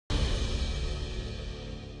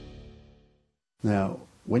Now,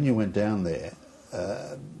 when you went down there,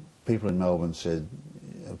 people in Melbourne said,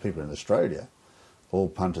 people in Australia, all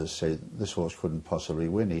punters said this horse couldn't possibly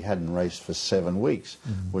win. He hadn't raced for 7 weeks,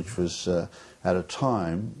 which was at a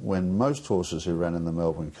time when most horses who ran in the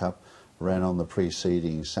Melbourne Cup ran on the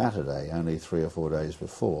preceding Saturday, only 3 or 4 days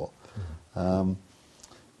before.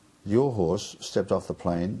 Your horse stepped off the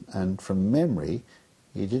plane, and from memory,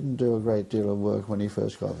 he didn't do a great deal of work when he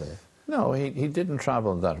first got there. No, he didn't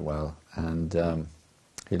travel that well, and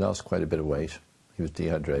he lost quite a bit of weight. He was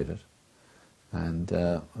dehydrated, and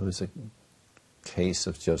it was a case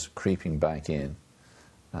of just creeping back in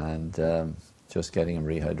and just getting him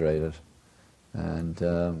rehydrated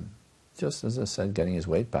and just, as I said, getting his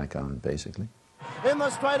weight back on, basically. In the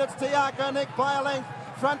straight, it's Tiago Nick by a length.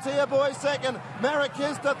 Frontier Boy second,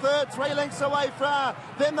 Marrakesh the third, 3 lengths away from.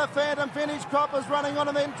 Then the Phantom Vintage Crop is running on,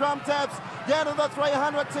 and then Drum Taps down to the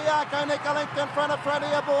 300. Tiago Nick a length in front of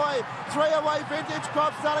Frontier Boy. 3 away, Vintage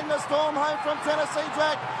Crop starting to storm home from Tennessee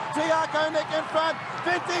Jack. Tiago Nick in front.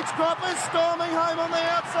 Vintage Crop is storming home on the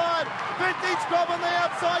outside. Vintage Crop on the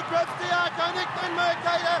outside grabs Tiago Nick, then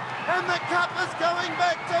Mercator, and the Cup is going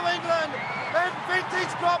back to England. And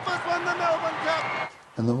Vintage Crop has won the Melbourne Cup.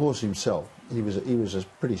 And the horse himself, he was a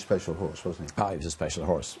pretty special horse, wasn't he? Ah, he was a special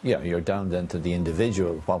horse. Yeah, you're down then to the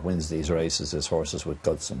individual. What wins these races is horses with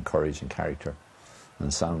guts and courage and character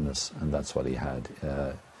and soundness, and that's what he had.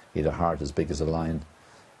 He had a heart as big as a lion.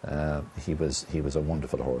 He was a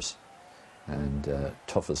wonderful horse, and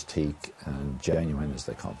tough as teak and genuine as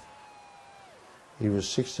they come. He was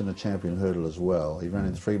 6th in a champion hurdle as well. He ran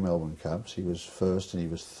in 3 Melbourne Cups. He was 1st and he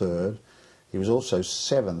was 3rd. He was also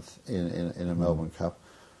 7th in a Melbourne Cup,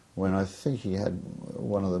 when I think he had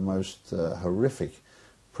one of the most horrific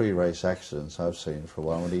pre-race accidents I've seen for a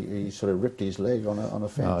while, when he sort of ripped his leg on a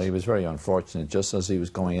fence. No, he was very unfortunate. Just as he was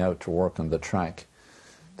going out to work on the track,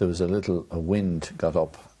 there was a wind got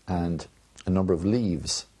up, and a number of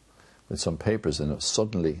leaves with some papers in it,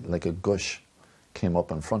 suddenly, like a gush, came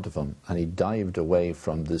up in front of him, and he dived away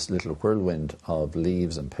from this little whirlwind of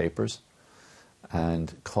leaves and papers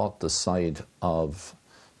and caught the side of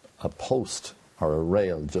a post or a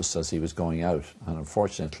rail just as he was going out, and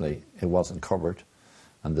unfortunately it wasn't covered,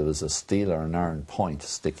 and there was a steel or an iron point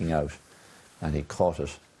sticking out, and he caught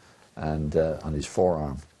it and on his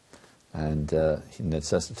forearm, and he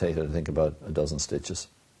necessitated, I think, about a dozen stitches.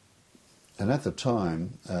 And at the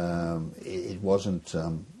time, it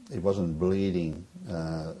wasn't bleeding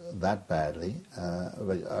that badly.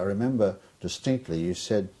 But I remember distinctly you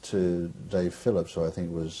said to Dave Phillips, who I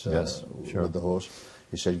think was yes, sure, with the horse,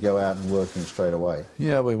 you said go out and work him straight away.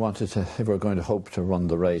 Yeah, we wanted to, if we were going to hope to run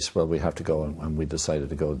the race, well, we have to go, and we decided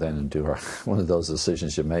to go then and do one of those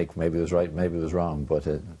decisions you make. Maybe it was right, maybe it was wrong, but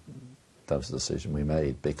that was the decision we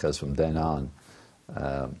made, because from then on,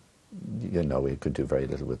 you know, we could do very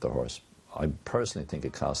little with the horse. I personally think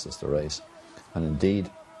it cost us the race, and indeed,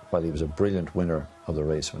 while he was a brilliant winner of the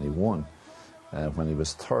race when he won, when he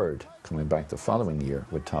was 3rd, coming back the following year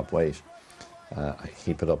with top weight,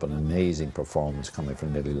 he put up an amazing performance coming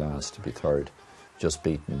from nearly last to be 3rd, just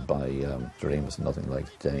beaten by Dream was nothing like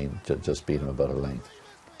Dane, just beat him about a length,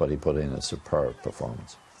 but he put in a superb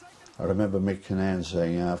performance. I remember Mick Cannan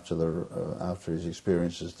saying after his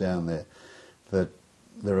experiences down there that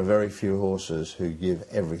there are very few horses who give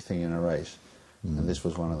everything in a race, and this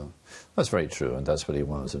was one of them. That's very true, and that's what he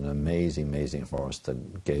was, an amazing, amazing horse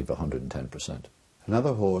that gave 110%.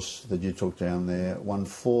 Another horse that you took down there won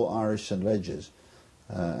 4 Irish St Ledgers,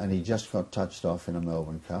 and he just got touched off in a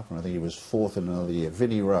Melbourne Cup, and I think he was 4th in another year.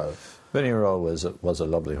 Vinnie Rowe. Vinnie Rowe was a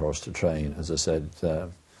lovely horse to train, as I said,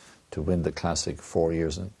 to win the Classic 4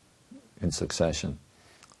 years in succession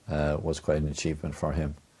was quite an achievement for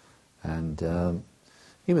him, and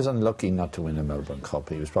he was unlucky not to win a Melbourne Cup.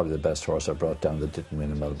 He was probably the best horse I brought down that didn't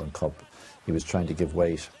win a Melbourne Cup. He was trying to give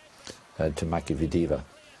weight to Mackie Vidiva,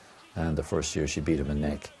 and the first year she beat him in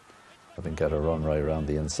neck. I think got a run right around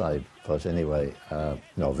the inside. But anyway,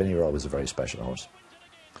 no, Vinnie Rowe was a very special horse.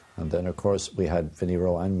 And then, of course, we had Vinnie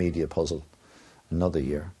Rowe and Media Puzzle another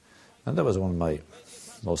year. And that was one of my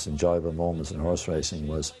most enjoyable moments in horse racing,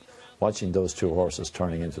 was watching those 2 horses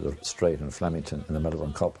turning into the straight in Flemington in the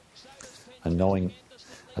Melbourne Cup, and knowing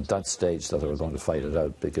at that stage that they were going to fight it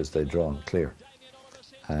out because they'd drawn clear.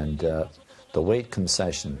 And the weight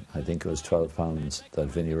concession, I think it was 12 pounds that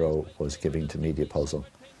Vinnie Rowe was giving to Media Puzzle,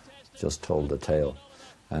 just told the tale.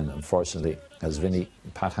 And unfortunately, as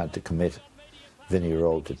Pat had to commit Vinnie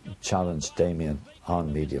Rowe to challenge Damien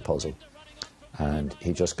on Media Puzzle, and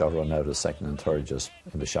he just got run out of 2nd and 3rd just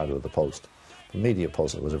in the shadow of the post. But Media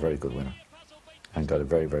Puzzle was a very good winner and got a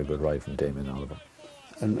very, very good ride from Damien Oliver.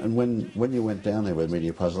 And when you went down there with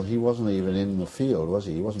Media Puzzle, he wasn't even in the field, was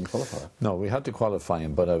he? He wasn't qualified. No, we had to qualify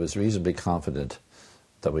him, but I was reasonably confident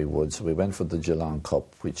that we would. So we went for the Geelong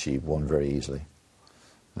Cup, which he won very easily.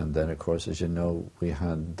 And then, of course, as you know, we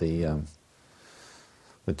had the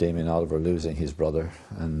with Damien Oliver losing his brother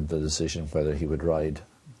and the decision whether he would ride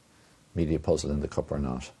Media Puzzle in the Cup or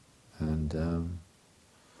not. And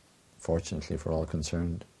fortunately for all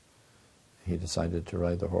concerned, he decided to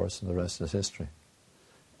ride the horse, and the rest is history.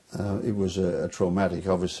 It was a traumatic,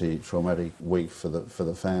 obviously traumatic week for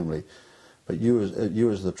the family, but you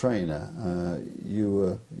as the trainer,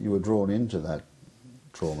 you were drawn into that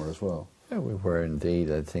trauma as well. Yeah, we were indeed.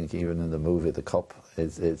 I think even in the movie The Cup,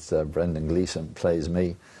 it's Brendan Gleeson plays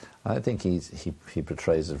me. I think he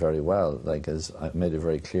portrays it very well. Like, as I made it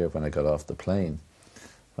very clear when I got off the plane,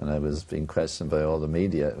 when I was being questioned by all the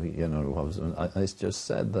media, you know, I just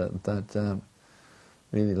said that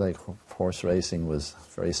really, like, horse racing was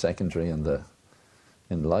very secondary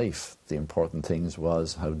in life. The important things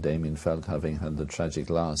was how Damien felt having had the tragic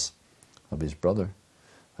loss of his brother,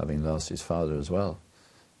 having lost his father as well.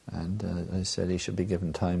 And I said he should be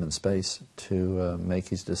given time and space to make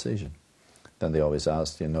his decision. Then they always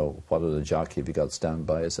asked, you know, what other jockey have you got stand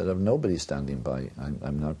by? I said, I have nobody standing by.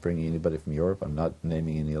 I'm not bringing anybody from Europe. I'm not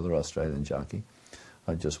naming any other Australian jockey.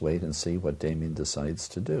 I'll just wait and see what Damien decides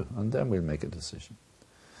to do, and then we'll make a decision.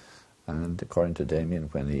 And according to Damien,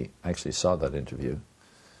 when he actually saw that interview,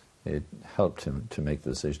 it helped him to make the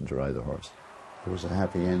decision to ride the horse. There was a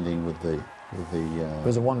happy ending with the. It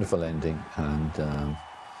was a wonderful ending, and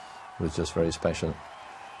it was just very special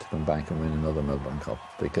to come back and win another Melbourne Cup,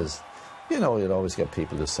 because, you know, you'd always get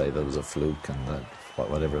people to say that it was a fluke and that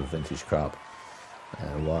whatever Vintage Crop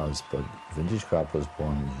was, but Vintage Crop was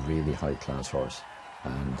one really high-class horse,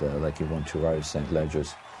 and like he won 2 Irish St.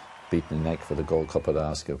 Ledgers, beaten the neck for the Gold Cup at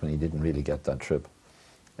Ascot when he didn't really get that trip,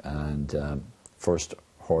 and first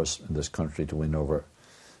horse in this country to win over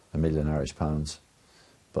 £1 million Irish pounds.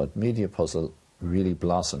 But Media Puzzle really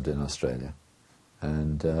blossomed in Australia,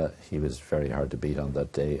 and he was very hard to beat on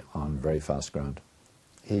that day on very fast ground.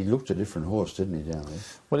 He looked a different horse, didn't he, down there?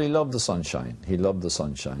 Well, he loved the sunshine. He loved the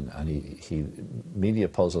sunshine, and Media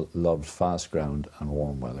Puzzle loved fast ground and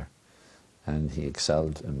warm weather, and he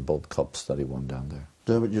excelled in both cups that he won down there.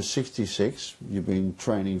 Dermot, you're 66. You've been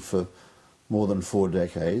training for more than 4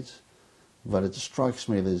 decades, but it strikes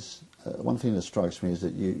me there's one thing that strikes me is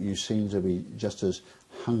that you seem to be just as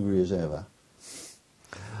hungry as ever.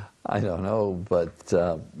 I don't know, but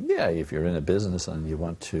yeah, if you're in a business and you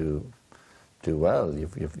want to do well,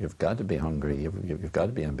 you've got to be hungry. You've got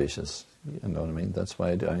to be ambitious. You know what I mean? That's why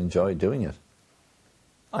I enjoy doing it.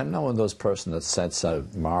 I'm not one of those person that sets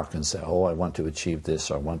out mark and say, oh, I want to achieve this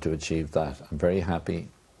or I want to achieve that. I'm very happy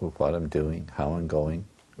with what I'm doing, how I'm going.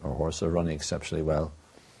 Our horses are running exceptionally well,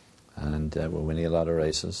 and we're winning a lot of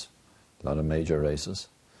races, a lot of major races,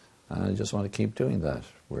 and I just want to keep doing that.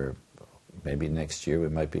 Maybe next year we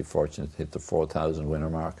might be fortunate to hit the 4,000 winner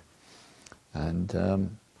mark, and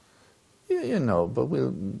you know, but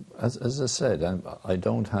as I said, I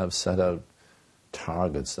don't have set out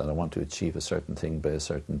targets that I want to achieve a certain thing by a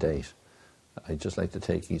certain date. I just like to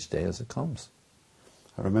take each day as it comes.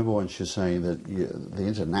 I remember once you saying that the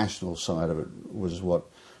international side of it was what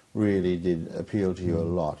really did appeal to you a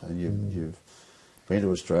lot, and you've been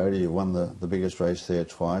to Australia, you won the biggest race there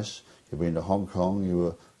twice, you've been to Hong Kong, you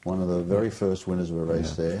were one of the very first winners of a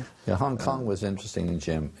race there. Yeah, Hong Kong was interesting,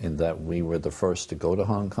 Jim, in that we were the first to go to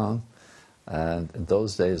Hong Kong, and in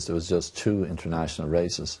those days there was just 2 international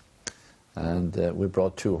races. And we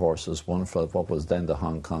brought 2 horses, one for what was then the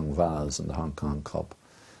Hong Kong Vase and the Hong Kong Cup.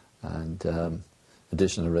 And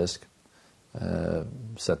additional risk,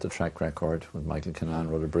 set the track record with Michael Kinnan,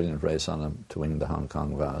 rode a brilliant race on him to win the Hong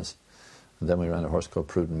Kong Vase. And then we ran a horse called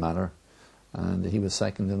Prudent Manor, and he was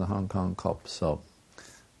second in the Hong Kong Cup. So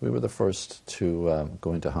we were the first to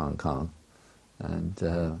go into Hong Kong.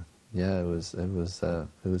 And yeah, it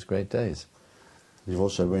was great days. You've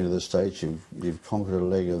also been to the States, you've conquered a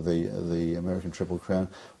leg of the American Triple Crown.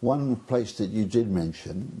 One place that you did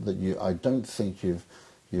mention that I don't think you've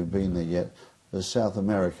been there yet was South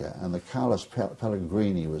America, and the Carlos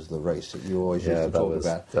Pellegrini was the race that you always used to talk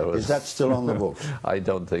about. Is that still on the books? I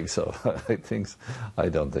don't think so. I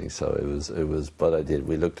don't think so. It was, but I did.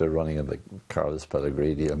 We looked at running at the Carlos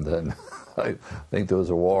Pellegrini, and then I think there was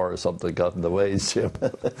a war or something got in the way, Jim.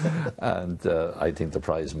 And I think the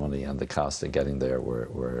prize money and the cost of getting there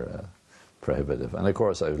were prohibitive. And of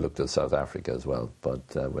course, I looked at South Africa as well,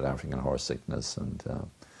 but with African horse sickness and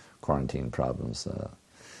quarantine problems.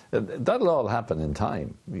 That'll all happen in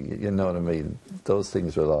time. You know what I mean? Those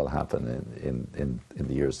things will all happen in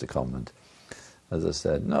the years to come. as I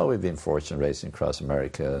said, no, we've been fortunate racing across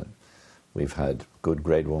America. We've had good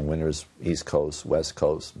Grade 1 winners, East Coast, West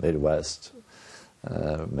Coast, Midwest,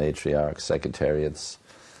 matriarchs, secretariats,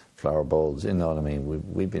 flower bowls, you know what I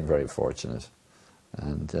mean. We've been very fortunate,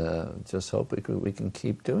 and just hope we can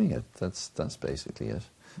keep doing it. That's basically it.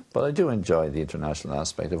 But I do enjoy the international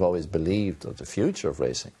aspect. I've always believed that the future of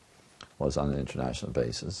racing was on an international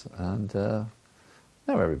basis, and now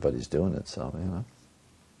everybody's doing it, so, you know.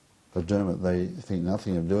 But Dermot, they think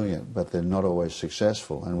nothing of doing it, but they're not always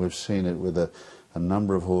successful, and we've seen it with a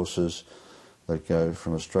number of horses that go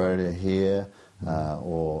from Australia here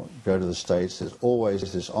or go to the States. There's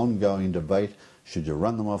always this ongoing debate: should you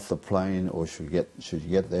run them off the plane, or should you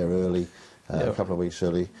get there early, a couple of weeks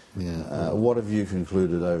early? Yeah. What have you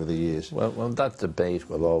concluded over the years? Well, that debate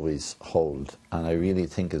will always hold, and I really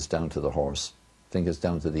think it's down to the horse. I think it's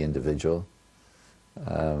down to the individual.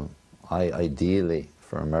 I ideally,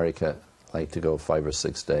 for America, like to go 5 or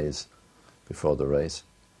 6 days before the race.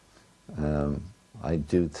 I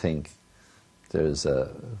do think there's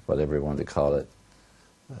whatever you want to call it,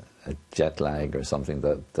 a jet lag or something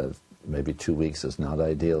that maybe 2 weeks is not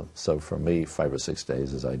ideal. So for me, 5 or 6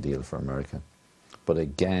 days is ideal for America. But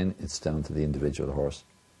again, it's down to the individual horse.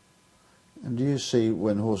 And do you see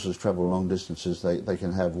when horses travel long distances, they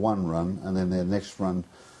can have one run, and then their next run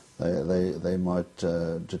they might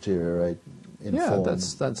deteriorate in form?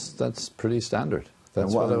 Yeah, that's pretty standard.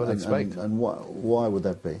 That's what I would expect. And why would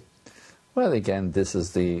that be? Well, again,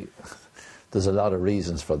 there's a lot of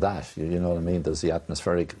reasons for that. You know what I mean? There's the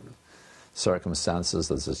atmospheric circumstances,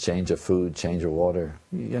 there's a change of food, change of water,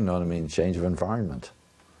 you know what I mean, change of environment.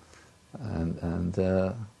 And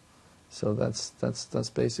so that's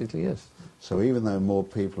basically it. So even though more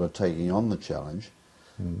people are taking on the challenge,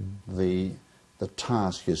 the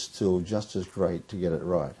task is still just as great to get it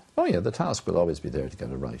right. Oh yeah, the task will always be there to get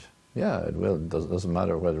it right. Yeah, it will. It doesn't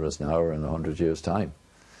matter whether it's now or in 100 years' time.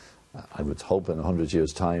 I would hope in 100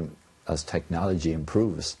 years' time, as technology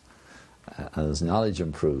improves, as knowledge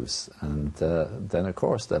improves, and then of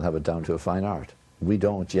course they'll have it down to a fine art. We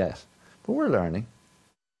don't yet, but we're learning.